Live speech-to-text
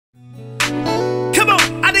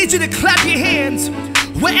need you to clap your hands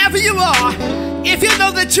wherever you are. If you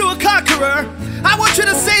know that you're a conqueror, I want you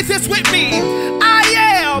to say this with me. I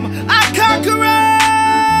am a conqueror.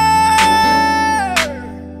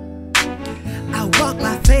 I walk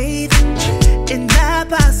by faith and not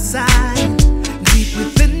by sight. Deep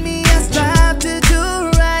within me, I strive to do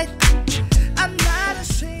right. I'm not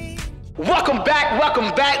ashamed. Welcome back, welcome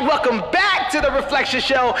back, welcome back to the Reflection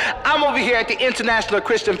Show. I'm over here at the International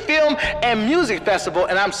Christian Film and Music Festival,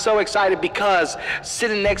 and I'm so excited because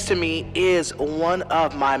sitting next to me is one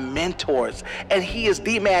of my mentors, and he is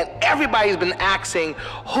the man everybody's been asking,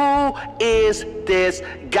 who is this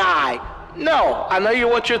guy? No, I know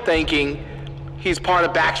what you're thinking. He's part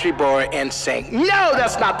of Backstreet Boys and NSYNC. No,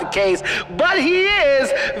 that's not the case, but he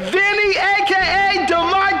is Vinny, aka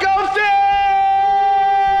Demarco Films.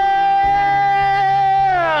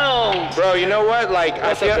 Bro, you know what? Like,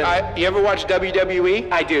 you ever watch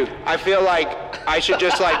WWE? I do. I feel like I should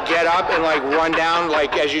just like get up and like run down,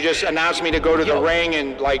 like as you just announced me to go to the ring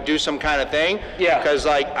and like do some kind of thing. Yeah. Because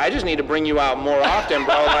like I just need to bring you out more often,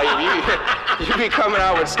 bro. Like you be coming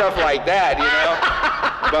out with stuff like that, you know.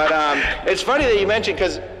 But it's funny that you mentioned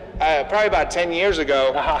because probably about 10 years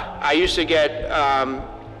ago, I used to get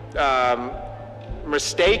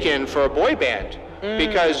mistaken for a boy band.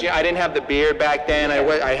 Because I didn't have the beard back then.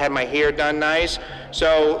 I had my hair done nice.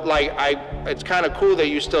 So like it's kind of cool that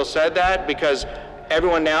you still said that because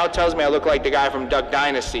everyone now tells me I look like the guy from Duck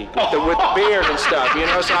Dynasty with the beard and stuff, you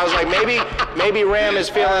know? So I was like, maybe Ram is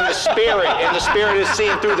feeling the spirit and the spirit is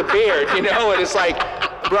seeing through the beard, you know? And it's like,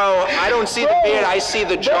 bro, I don't see the beard, I see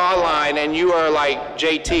the jawline, and you are like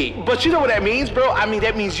JT. But you know what that means, bro? I mean,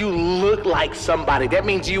 that means you look like somebody. That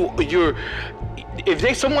means you're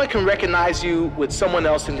if someone can recognize you with someone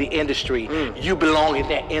else in the industry, you belong in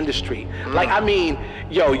that industry. Like, I mean,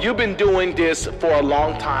 yo, you've been doing this for a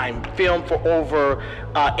long time, film for over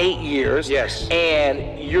 8 years. Yes.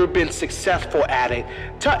 And you've been successful at it.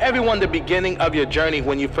 Tell everyone the beginning of your journey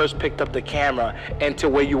when you first picked up the camera and to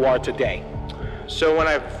where you are today. So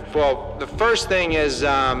well, the first thing is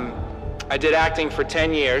I did acting for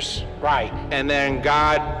 10 years. Right. And then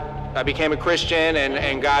I became a Christian,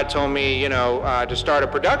 and God told me, you know, to start a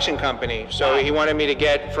production company. So He wanted me to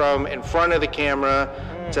get from in front of the camera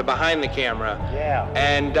to behind the camera. Yeah.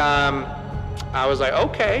 And I was like,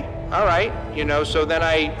 okay, all right, you know. So then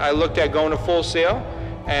I looked at going to Full Sail,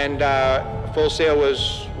 and Full Sail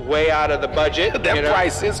was way out of the budget. That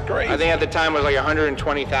price is crazy. I think at the time it was like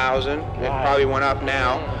 120,000. It probably went up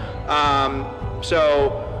now.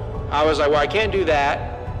 So I was like, well, I can't do that.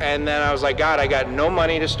 And then I was like, God, I got no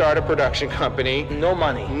money to start a production company. No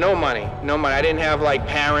money. No money, no money. I didn't have like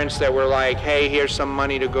parents that were like, hey, here's some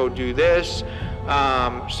money to go do this.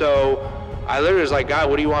 So I literally was like, God,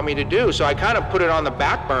 what do you want me to do? So I kind of put it on the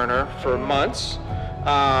back burner for months.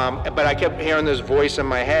 But I kept hearing this voice in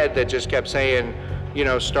my head that just kept saying, you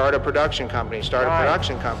know, start a production company, start a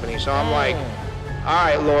production company. So I'm like, all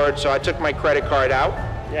right, Lord. So I took my credit card out.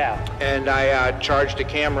 Yeah. And I charged a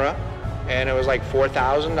camera. And it was like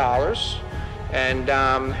 $4,000, and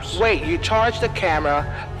wait, you charged the camera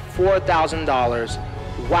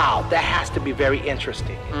 $4,000? Wow, that has to be very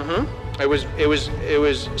interesting. It was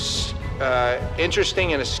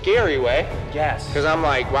interesting in a scary way. Yes. Because I'm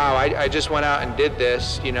like, wow, I just went out and did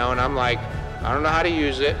this, you know, and I'm like, I don't know how to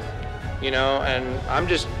use it, you know, and I'm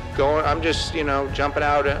just you know, jumping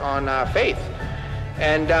out on faith.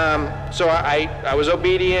 And so I was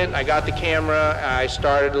obedient, I got the camera, I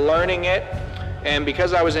started learning it, and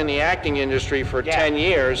because I was in the acting industry for 10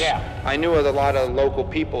 years, I knew a lot of local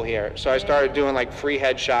people here. So I started doing like free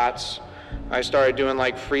headshots, I started doing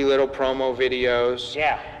like free little promo videos,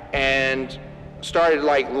 and started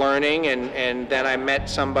like learning, and then I met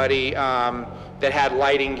somebody that had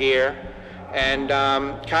lighting gear, and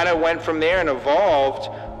kind of went from there and evolved.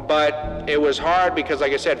 But it was hard because,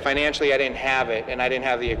 like I said, financially I didn't have it, and I didn't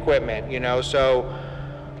have the equipment, you know. So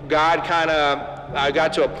God I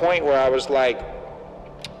got to a point where I was like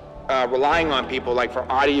relying on people like for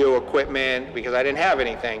audio equipment because I didn't have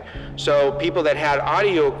anything. So people that had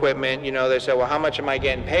audio equipment, you know, they said, well, how much am I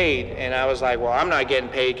getting paid? And I was like, well, I'm not getting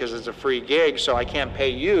paid because it's a free gig, so I can't pay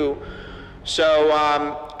you. So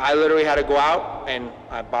I literally had to go out and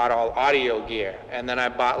I bought all audio gear, and then I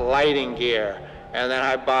bought lighting gear. And then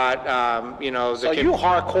I bought, you know, so you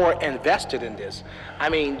hardcore invested in this. I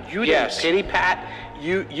mean, you didn't pity pat.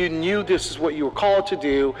 You knew this is what you were called to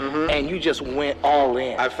do, and you just went all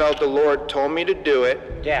in. I felt the Lord told me to do it.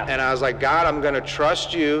 Yeah. And I was like, God, I'm going to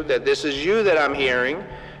trust you that this is you that I'm hearing,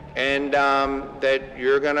 and that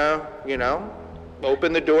you're going to, you know,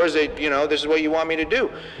 open the doors that, you know, this is what you want me to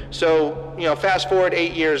do. So, you know, fast forward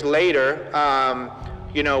 8 years later,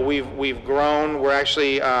 you know, we've grown. We're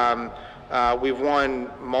actually, we've won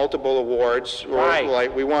multiple awards. Right.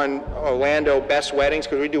 Like we won Orlando Best Weddings,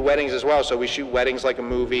 because we do weddings as well, so we shoot weddings like a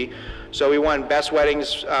movie. So we won Best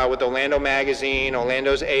Weddings with Orlando Magazine,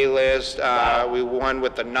 Orlando's A-List. We won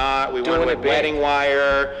with The Knot. We won with Wedding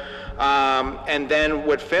Wire. And then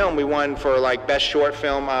with film, we won for like Best Short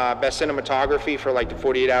Film, Best Cinematography for like the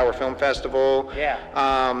 48-Hour Film Festival.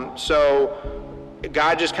 Yeah. So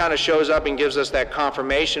God just kind of shows up and gives us that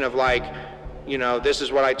confirmation of like, you know, this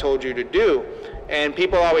is what I told you to do. And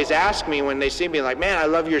people always ask me when they see me, like, man, I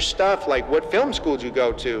love your stuff. Like, what film school did you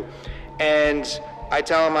go to? And I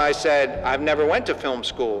tell them, I said, I've never went to film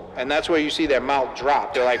school. And that's where you see their mouth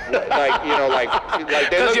drop. They're like, like, you know, like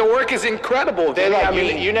because your work is incredible. They're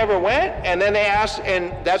like, you never went? And then they ask,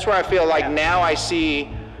 and that's where I feel like now I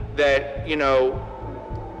see that, you know,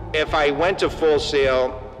 if I went to Full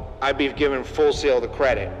Sail, I'd be given Full Sail the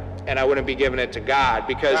credit, and I wouldn't be giving it to God,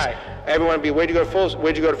 because everyone would be, where'd you go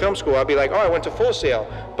to film school? I'd be like, oh, I went to Full Sail.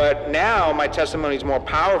 But now my testimony is more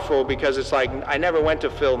powerful, because it's like, I never went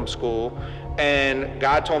to film school, and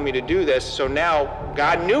God told me to do this. So now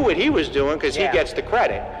God knew what he was doing, because he gets the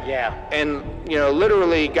credit. Yeah. And, you know,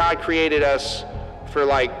 literally God created us for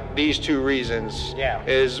like these two reasons. Yeah.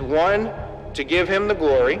 Is one, to give him the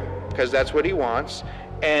glory, because that's what he wants,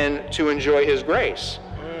 and to enjoy his grace.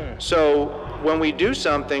 So when we do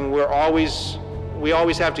something, we always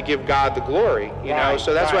have to give God the glory, you know?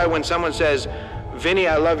 So that's why when someone says, Vinny,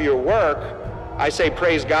 I love your work, I say,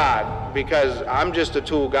 praise God, because I'm just a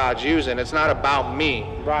tool God's using. It's not about me.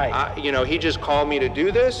 Right. You know, he just called me to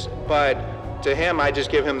do this, but to him, I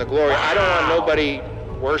just give him the glory. I don't want nobody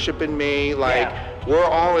worshiping me. Like, we're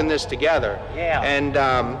all in this together. Yeah. And,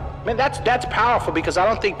 man, that's powerful, because I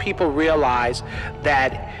don't think people realize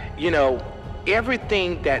that, you know,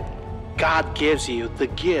 everything that God gives you, the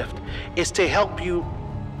gift, is to help you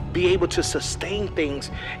be able to sustain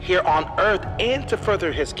things here on earth, and to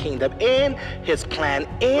further his kingdom and his plan,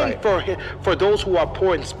 and for those who are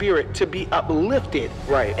poor in spirit to be uplifted,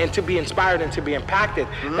 and to be inspired and to be impacted.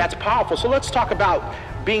 That's powerful. So let's talk about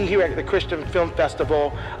being here at the Christian Film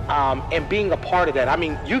Festival, and being a part of that. I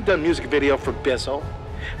mean, you've done music video for Bizzle,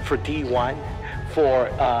 for D1, for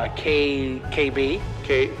KB,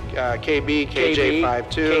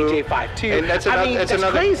 KJ52, and that's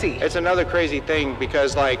crazy. It's another crazy thing,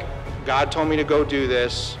 because like God told me to go do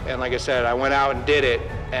this, and like I said, I went out and did it,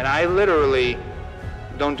 and I literally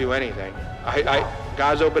don't do anything.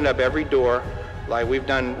 God's opened up every door. Like, we've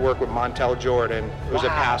done work with Montel Jordan, who's a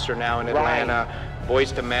pastor now in Atlanta.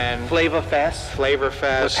 Boys to Men, Flavor Fest with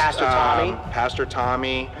Pastor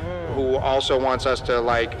Tommy, who also wants us to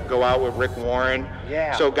like go out with Rick Warren.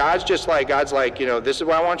 So God's like, you know, this is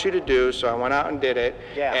what I want you to do. So I went out and did it.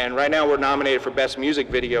 And right now we're nominated for Best Music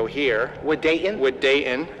Video here with Dayton.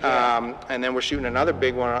 And then we're shooting another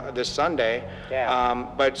big one this Sunday.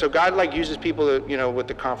 But so God like uses people to, you know, with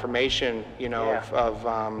the confirmation, you know, of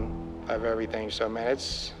everything. So man,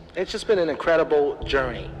 it's just been an incredible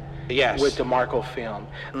journey. With Demarco Film.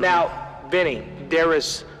 Now, Vinny, there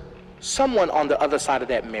is someone on the other side of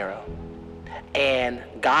that mirror, and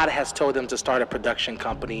God has told them to start a production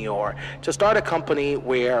company, or to start a company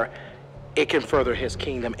where it can further his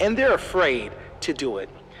kingdom, and they're afraid to do it.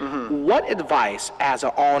 What advice, as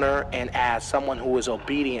an owner and as someone who is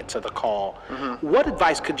obedient to the call, what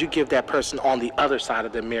advice could you give that person on the other side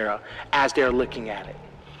of the mirror as they're looking at it?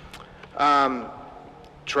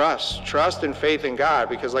 Trust and faith in God,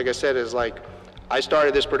 because like I said, is like, I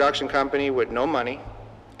started this production company with no money,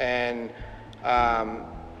 and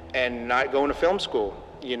not going to film school,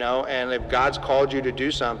 you know, and if God's called you to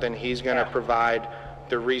do something, he's going to provide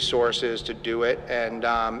the resources to do it, and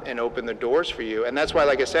open the doors for you. And that's why,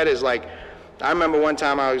 like I said, is like, I remember one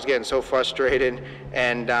time I was getting so frustrated,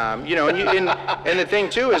 and you know, and the thing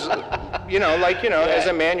too is, you know, like, you know, as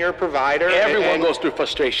a man, you're a provider. Everyone goes through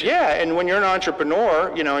frustration. And when you're an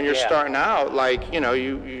entrepreneur, you know, and you're starting out, like, you know,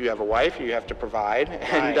 you have a wife, you have to provide,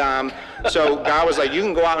 and so God was like, you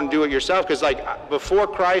can go out and do it yourself, because like before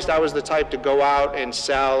Christ, I was the type to go out and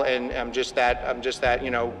sell, and I'm just that,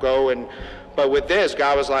 you know, go and. But with this,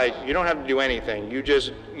 God was like, you don't have to do anything. You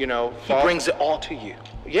just, you know, He brings it all to you.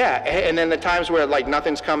 And then the times where like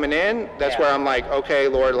nothing's coming in, that's where I'm like, okay,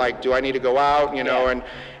 Lord, like, do I need to go out, you know?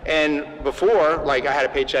 And before, like, I had a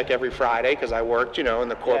paycheck every Friday because I worked, you know, in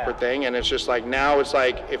the corporate thing, and it's just like, now it's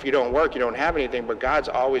like, if you don't work, you don't have anything, but God's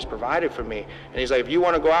always provided for me. And he's like, if you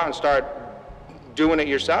want to go out and start doing it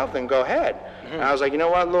yourself, then go ahead. And I was like, you know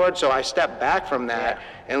what, Lord? So I stepped back from that,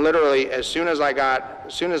 and literally, as soon as I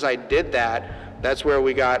did that, that's where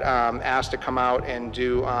we got asked to come out and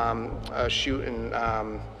do a shoot in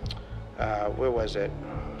where was it?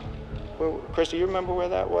 Christy, you remember where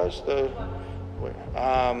that was?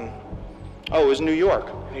 Oh, it was New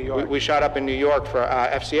York. New York. We shot up in New York for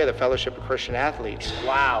FCA, the Fellowship of Christian Athletes.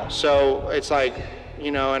 Wow. So it's like,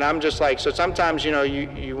 you know, and I'm just like, so sometimes, you know,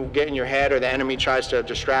 you get in your head or the enemy tries to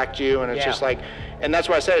distract you, and it's just like, and that's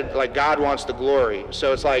why I said, like, God wants the glory.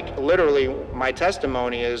 So it's like, literally, my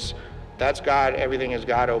testimony is, that's God, everything is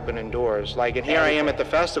God opening doors. Like, and here I am at the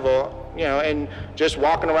festival, you know, and just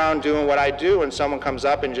walking around doing what I do, and someone comes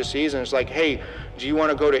up and just sees, and it's like, hey, do you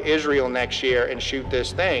want to go to Israel next year and shoot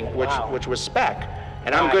this thing, which was Spec.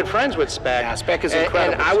 And I'm good friends with Spec. Yeah, Spec is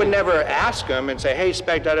incredible. And I would never ask him and say, hey,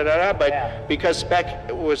 Spec, da-da-da-da, but because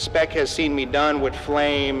Spec has seen me done with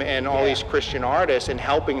Flame and all these Christian artists and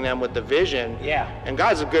helping them with the vision. Yeah. And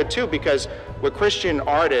God's good too, because with Christian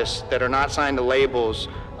artists that are not signed to labels,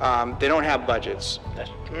 they don't have budgets.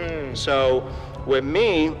 So with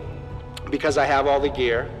me, because I have all the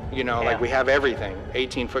gear, you know, like we have everything,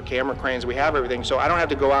 18-foot camera cranes, we have everything. So I don't have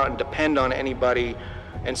to go out and depend on anybody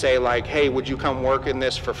and say like, hey, would you come work in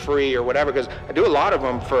this for free or whatever? Because I do a lot of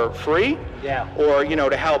them for free, or, you know,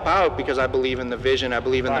 to help out because I believe in the vision, I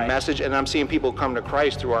believe in the message, and I'm seeing people come to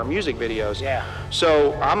Christ through our music videos.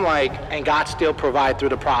 So I'm like... And God still provide through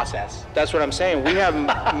the process. That's what I'm saying. We have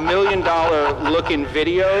 $1 million looking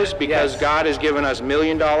videos because God has given us $1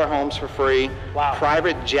 million homes for free,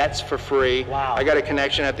 private jets for free. I got a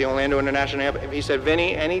connection at the Orlando International Airport. He said,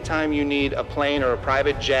 Vinny, anytime you need a plane or a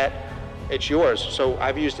private jet, it's yours. So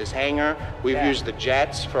I've used his hangar, we've used the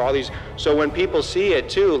jets for all these. So when people see it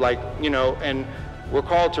too, like, you know, and we're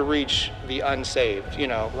called to reach the unsaved, you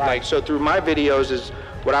know, like, so through my videos is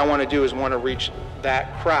what I want to do is want to reach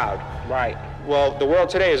that crowd. Well, the world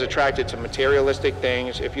today is attracted to materialistic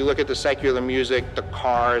things. If you look at the secular music, the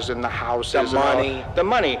cars and the houses, the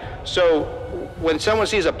money. So when someone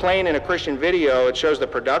sees a plane in a Christian video, it shows the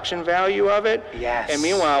production value of it. And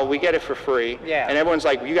meanwhile, we get it for free. And everyone's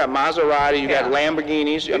like, you got Maserati, you got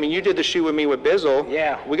Lamborghinis. I mean, you did the shoot with me with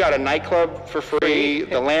Bizzle. We got a nightclub for free,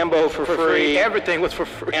 the Lambo for free. Everything was for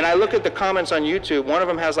free. And I look at the comments on YouTube. One of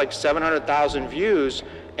them has like 700,000 views,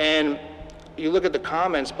 and you look at the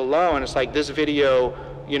comments below, and it's like, this video,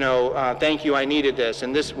 you know, thank you, I needed this.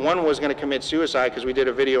 And this one was going to commit suicide because we did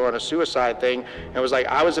a video on a suicide thing. And it was like,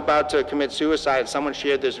 I was about to commit suicide. Someone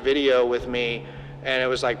shared this video with me, and it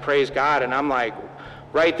was like, praise God. And I'm like,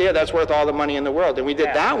 right there, that's worth all the money in the world. And we did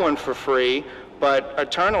that one for free. But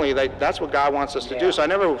eternally, like, that's what God wants us to do. So I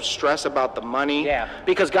never stress about the money.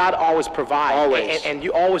 Because God always provides. Always. And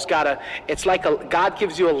you always gotta, it's like God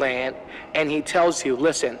gives you a land and he tells you,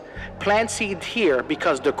 listen, plant seed here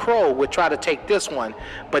because the crow would try to take this one,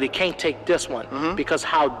 but he can't take this one because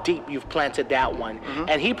how deep you've planted that one.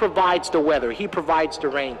 And he provides the weather, he provides the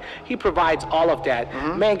rain, he provides all of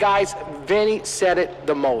that. Man, guys, Vinny said it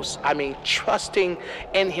the most. I mean, trusting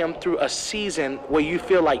in him through a season where you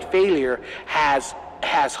feel like failure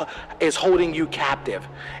is holding you captive.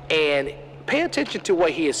 And pay attention to what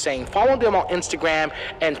he is saying. Follow them on Instagram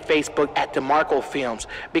and Facebook at Demarco Films,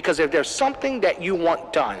 because if there's something that you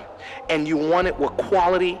want done and you want it with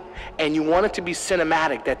quality and you want it to be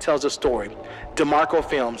cinematic that tells a story, Demarco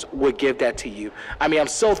Films will give that to you. I mean, I'm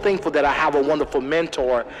so thankful that I have a wonderful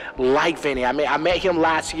mentor like Vinny. I mean, I met him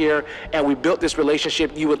last year and we built this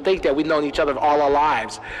relationship. You would think that we've known each other all our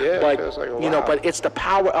lives. But, it feels like, you know, but it's the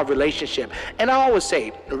power of relationship. And I always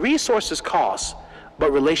say, resources cost,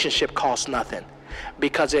 but relationship costs nothing,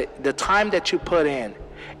 because the time that you put in,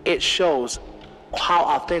 it shows how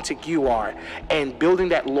authentic you are, and building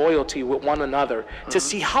that loyalty with one another to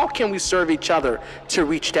see how can we serve each other to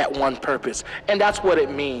reach that one purpose. And that's what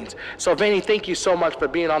it means. So Vinny, thank you so much for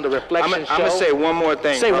being on the Reflection Show. I'm gonna say one more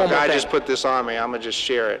thing. Say one more thing. I just put this on me. I'm gonna just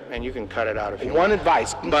share it, and you can cut it out if you want. One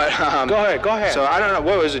advice. But go ahead. So I don't know,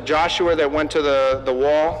 what was it, Joshua that went to the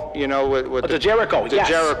wall, you know, with the Jericho. The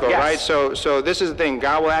Jericho, right? So this is the thing.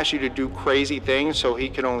 God will ask you to do crazy things so he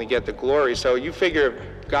can only get the glory. So you figure,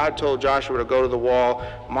 God told Joshua to go to the wall,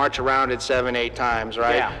 march around it 7-8 times,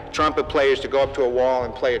 right? Trumpet players to go up to a wall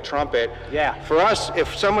and play a trumpet. For us,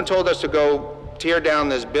 if someone told us to go tear down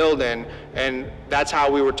this building and that's how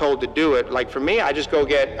we were told to do it, like for me, I just go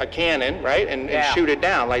get a cannon, right, and shoot it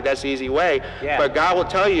down. Like, that's the easy way. But God will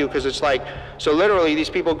tell you, because it's like, so literally these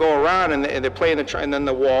people go around and they're playing and then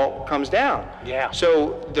the wall comes down.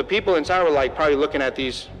 So the people inside were like probably looking at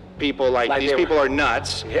these people like these people are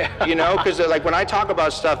nuts, you know, because like when I talk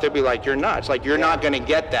about stuff, they'll be like, you're nuts, like you're not going to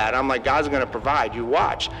get that. I'm like, God's going to provide, you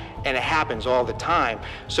watch. And it happens all the time.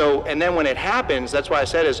 So, and then when it happens, that's why I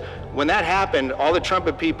said is, when that happened, all the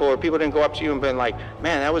trumpet people or people didn't go up to you and been like,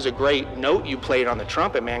 man, that was a great note you played on the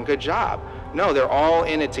trumpet, man, good job. No, they're all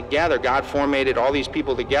in it together. God formated all these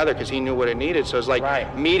people together because he knew what it needed. So it's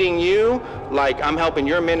like meeting you, like I'm helping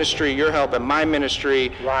your ministry, you're helping my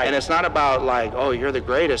ministry. Right. And it's not about like, oh, you're the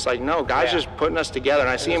greatest. Like, no, God's just putting us together. And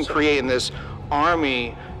I see him creating this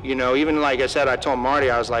army. You know, even like I said, I told Marty,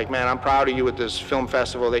 I was like, man, I'm proud of you with this film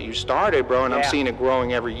festival that you started, bro. And I'm seeing it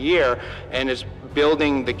growing every year. And it's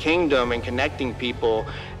building the kingdom and connecting people.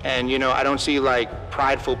 And, you know, I don't see like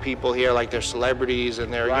prideful people here, like they're celebrities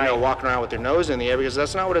and they're, you know, walking around with their nose in the air, because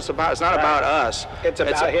that's not what it's about. It's not about us. It's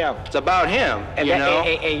about him. It's about him, and you know?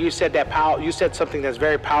 And you said that you said something that's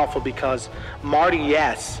very powerful, because Marty,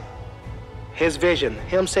 yes, his vision,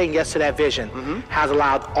 him saying yes to that vision, has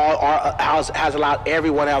allowed has allowed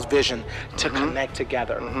everyone else's vision to connect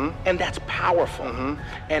together, and that's powerful.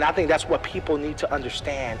 And I think that's what people need to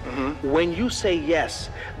understand. When you say yes,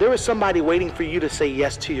 there is somebody waiting for you to say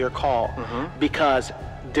yes to your call, because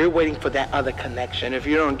they're waiting for that other connection. And if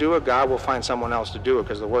you don't do it, God will find someone else to do it,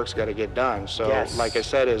 because the work's got to get done. So, like I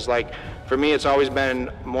said, is like, for me, it's always been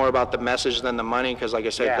more about the message than the money, because like I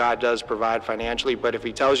said, God does provide financially. But if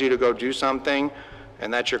he tells you to go do something,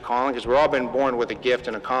 and that's your calling, because we're all been born with a gift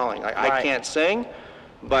and a calling. I can't sing,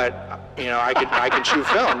 but you know, I could shoot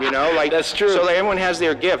film, you know, like that's true. So like, everyone has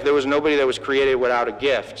their gift. There was nobody that was created without a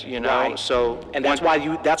gift, you know. So and that's why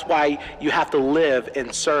you have to live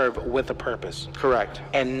and serve with a purpose. Correct.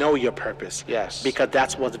 And know your purpose. Yes. Because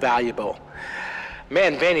that's what's valuable.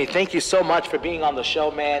 Man, Vinny, thank you so much for being on the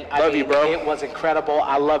show, man. Love you, bro. It was incredible.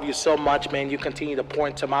 I love you so much, man. You continue to pour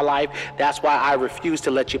into my life. That's why I refuse to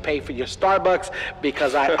let you pay for your Starbucks,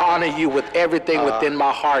 because I honor you with everything within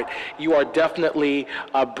my heart. You are definitely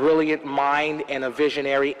a brilliant mind and a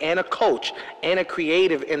visionary and a coach and a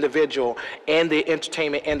creative individual in the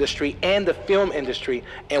entertainment industry and the film industry,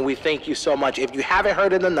 and we thank you so much. If you haven't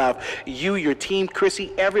heard it enough, you, your team,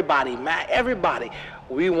 Chrissy, everybody, Matt, everybody,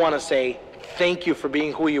 we want to say thank you for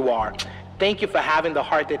being who you are. Thank you for having the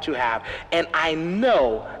heart that you have. And I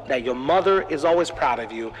know that your mother is always proud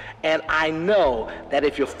of you. And I know that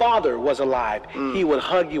if your father was alive, he would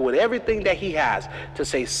hug you with everything that he has to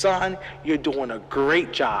say, son, you're doing a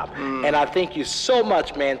great job. And I thank you so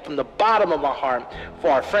much, man, from the bottom of my heart, for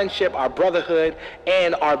our friendship, our brotherhood,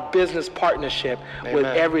 and our business partnership with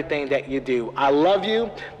everything that you do. I love you.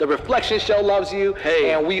 The Reflection Show loves you.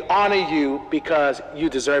 And we honor you because you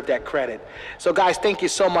deserve that credit. So guys, thank you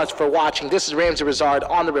so much for watching. This is Ramsey Rizard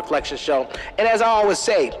on The Reflection Show. And as I always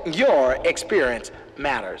say, your experience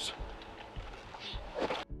matters.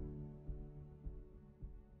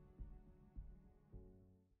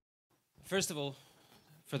 First of all,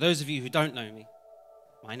 for those of you who don't know me,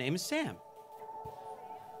 my name is Sam.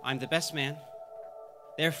 I'm the best man.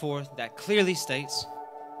 Therefore, that clearly states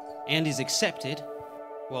and is accepted,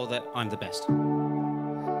 well, that I'm the best.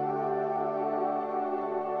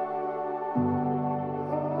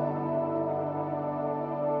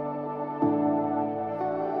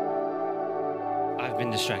 I've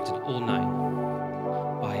been distracted all night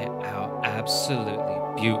by how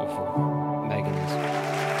absolutely beautiful Megan is.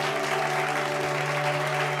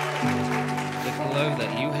 The glow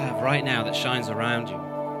that you have right now that shines around you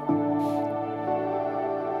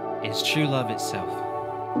is true love itself.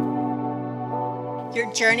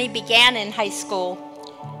 Your journey began in high school,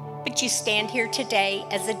 but you stand here today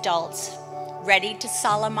as adults, ready to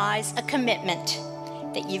solemnize a commitment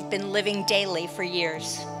that you've been living daily for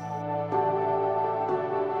years.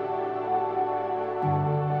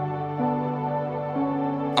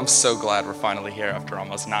 I'm so glad we're finally here after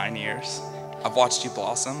almost 9 years. I've watched you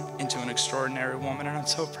blossom into an extraordinary woman, and I'm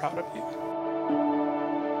so proud of you.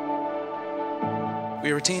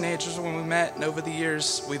 We were teenagers when we met, and over the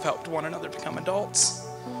years, we've helped one another become adults.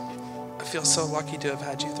 I feel so lucky to have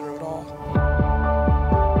had you through it all.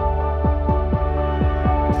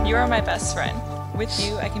 You are my best friend. With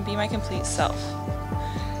you, I can be my complete self.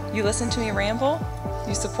 You listen to me ramble,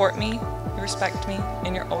 you support me, you respect me,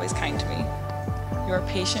 and you're always kind to me. You are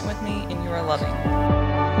patient with me, and you are loving.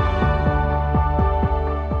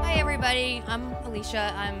 Hi everybody, I'm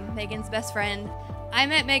Alicia. I'm Megan's best friend. I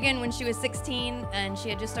met Megan when she was 16 and she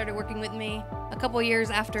had just started working with me. A couple years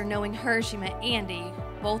after knowing her, she met Andy.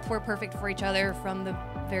 Both were perfect for each other from the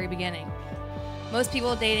very beginning. Most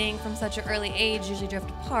people dating from such an early age usually drift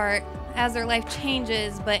apart as their life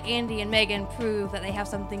changes, but Andy and Megan prove that they have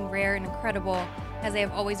something rare and incredible as they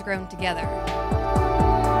have always grown together.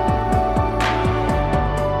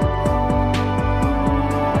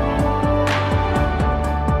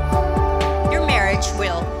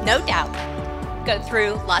 Will, no doubt, go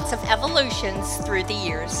through lots of evolutions through the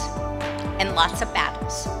years and lots of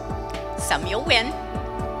battles. Some you'll win,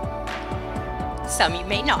 some you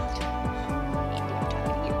may not.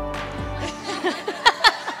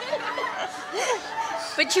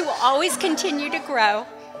 that you will always continue to grow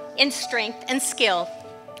in strength and skill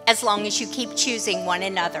as long as you keep choosing one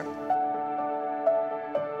another.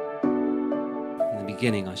 In the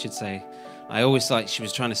beginning, I should say, I always thought she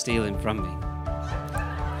was trying to steal him from me.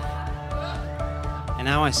 And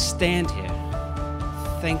now I stand here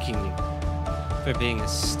thanking you for being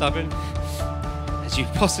as stubborn as you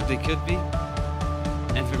possibly could be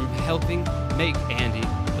and for helping make Andy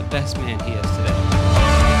the best man he is today.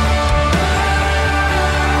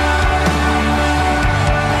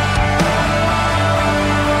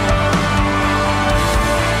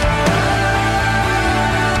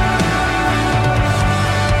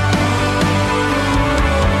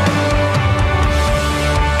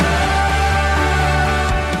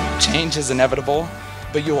 Change is inevitable,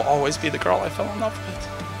 but you will always be the girl I fell in love with.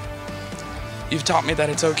 You've taught me that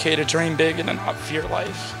it's okay to dream big and to not fear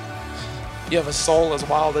life. You have a soul as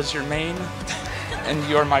wild as your mane, and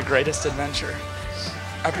you are my greatest adventure.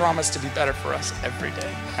 I promise to be better for us every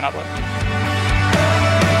day, and I love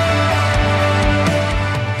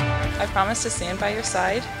you. I promise to stand by your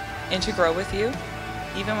side and to grow with you,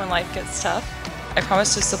 even when life gets tough. I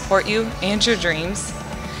promise to support you and your dreams,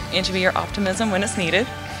 and to be your optimism when it's needed.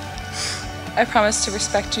 I promise to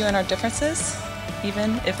respect you and our differences,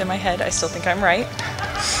 even if in my head I still think I'm right.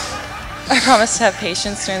 I promise to have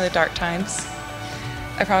patience during the dark times.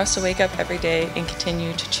 I promise to wake up every day and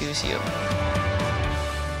continue to choose you.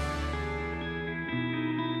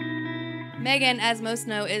 Megan, as most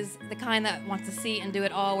know, is the kind that wants to see and do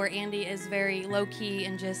it all, where Andy is very low-key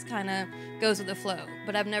and just kind of goes with the flow.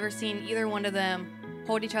 But I've never seen either one of them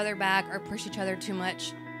hold each other back or push each other too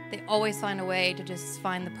much. They always find a way to just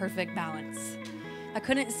find the perfect balance. I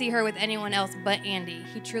couldn't see her with anyone else but Andy.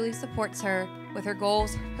 He truly supports her with her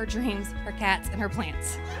goals, her dreams, her cats, and her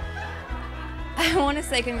plants. I want to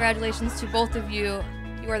say congratulations to both of you.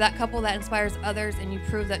 You are that couple that inspires others, and you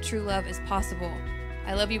prove that true love is possible.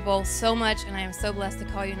 I love you both so much, and I am so blessed to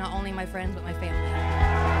call you not only my friends, but my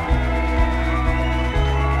family.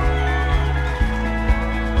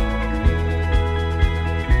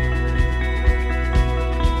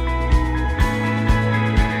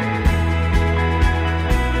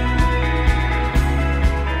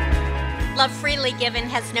 Love freely given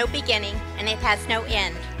has no beginning, and it has no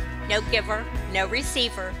end. No giver, no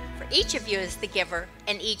receiver, for each of you is the giver,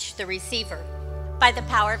 and each the receiver. By the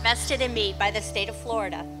power vested in me by the state of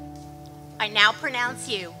Florida, I now pronounce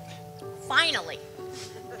you, finally,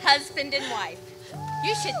 husband and wife.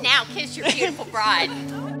 You should now kiss your beautiful bride.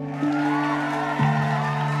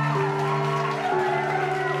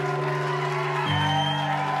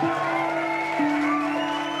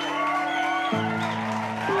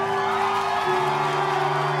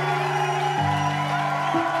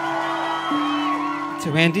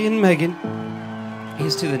 To Andy and Megan,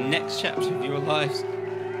 here's to the next chapter of your lives.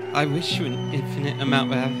 I wish you an infinite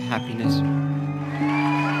amount of happiness.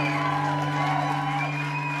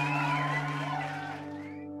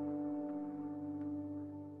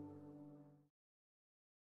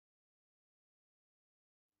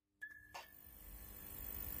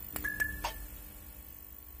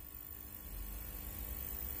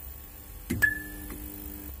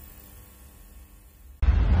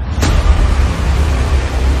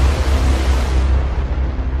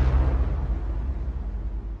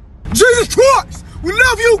 Jesus Christ! We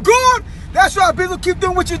love you, God! That's right, baby. Keep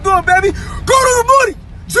doing what you're doing, baby. Go to the money!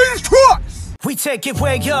 Jesus Christ! We take it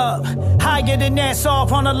way up, higher than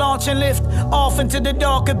NASA on a launching lift, off into the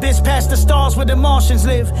dark abyss, past the stars where the Martians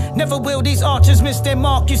live. Never will these archers miss their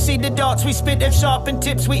mark. You see the darts we spit, have sharpened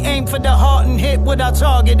tips. We aim for the heart and hit what our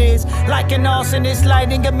target is. Like an arsonist,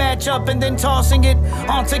 lighting a match up and then tossing it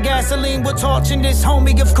onto gasoline. We're torching this,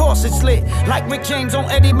 homie, of course it's lit. Like Rick James on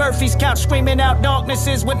Eddie Murphy's couch, screaming out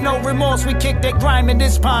darknesses with no remorse. We kick that grime in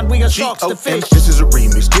this pond, we are sharks to fish. This is a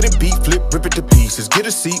remix, get a beat, flip, rip it to pieces. Get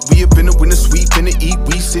a seat, we up in the winter suite, finna eat,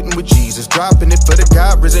 we sitting with Jesus. Dropping it for the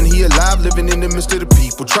God risen, he alive, living in the midst of the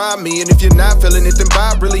people. Try me, and if you're not feeling it, then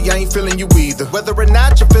bye, really I ain't feeling you either. Whether or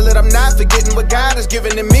not you feel it, I'm not forgetting what God has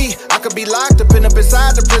given to me. I could be locked up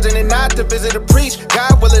inside the prison and not to visit a preach.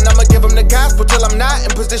 God willing, I'ma give him the gospel till I'm not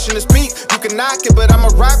in position to speak. You can knock it, but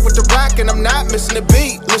I'ma rock with the rock and I'm not missing a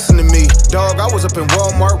beat. Listen to me, dog, I was up in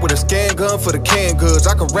Walmart with a scan gun for the canned goods.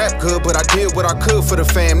 I could rap good, but I did what I could for the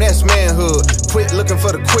fam, that's manhood. Quit looking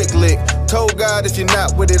for the quick lick. Told God if you're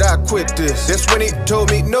not with it, I quit this. That's when he told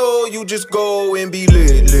me, no, you just go and be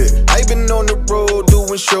lit. I've been on the road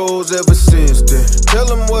doing shows ever since then. Tell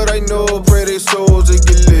them what I know, pray their souls will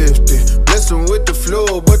get lifted. Bless them with the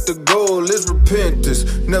flow, but the goal is repentance.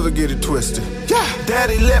 Never get it twisted. Yeah.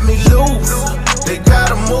 Daddy, let me loose. They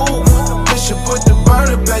gotta move. This shit put the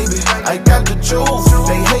burner, baby. I got the juice.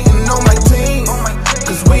 They hating on my team,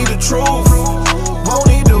 cause we the truth. Won't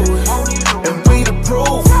he do it? And we the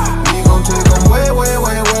proof. We gon' take them way, way,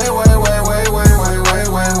 way, way, way, way, way, way, way, way,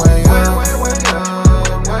 way, way, yeah.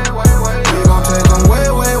 We gon' take them way,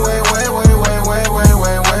 way, way, way, way, way, way, way,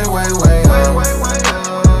 way, way, way, way,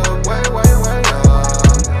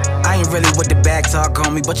 I ain't really with the back talk,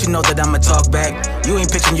 homie, but you know that I'ma talk back. You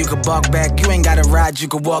ain't pitching, you can balk back. You ain't gotta ride, you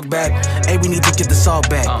can walk back. Hey, we need to get the salt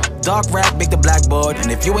back. Dark rap, make the blackboard.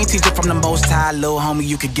 And if you ain't teaching from the most high, little homie,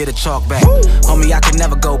 you could get a chalk back. Homie, I can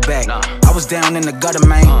never go back. I was down in the gutter,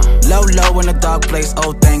 man. Low, low in a dark place.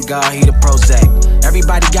 Oh, thank God, he the Prozac.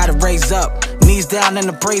 Everybody gotta raise up. Knees down and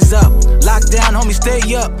the praise up. Lock down, homie, stay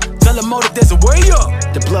up. Tell them all that there's a way up.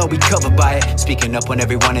 The blood, we covered by it. Speaking up when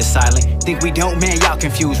everyone is silent. Think we don't, man, y'all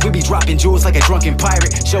confused. We be dropping jewels like a drunken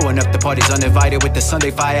pirate. Showing up, the party's uninvited. With the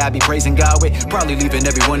Sunday fire, I be praising God with. Probably leaving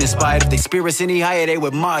everyone inspired. If they spirits any higher, they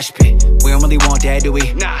would mosh pit. We don't really want that, do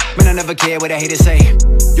we? Nah. Man, I never care what I haters say.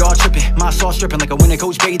 Y'all tripping, my sauce dripping like a winter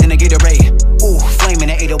coach bathed in a Gatorade. Ooh,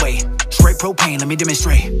 flaming at 808. Straight propane, let me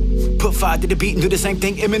demonstrate. Put fire to the beat and do the same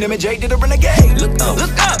thing Eminem and Jay did a renegade. Look up,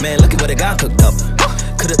 man, look at what I got cooked up.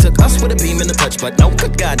 Could've took us with a beam in the touch, but no,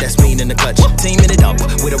 good God, that's mean in the clutch. Teaming it up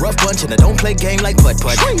with a rough bunch, and I don't play game like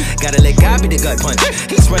putt-putt. Gotta let God be the gut punch.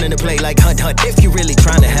 He's running the play like hunt. If you really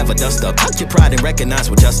trying to have a dust-up, tuck your pride and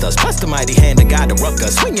recognize what just us. Plus the mighty hand of God to ruck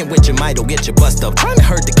us. Swinging with your might will get you bust up. Trying to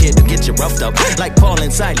hurt the kid to get you roughed up. Like Paul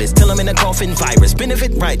and Silas, till I'm in a coffin virus.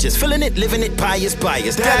 Benefit righteous, feeling it, living it, pious,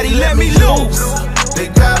 bias. Daddy, let me loose. They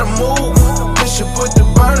gotta move. This shit put the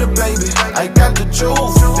burner, baby. I got the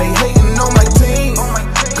juice. They hating on my team,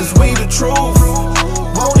 cause we the truth.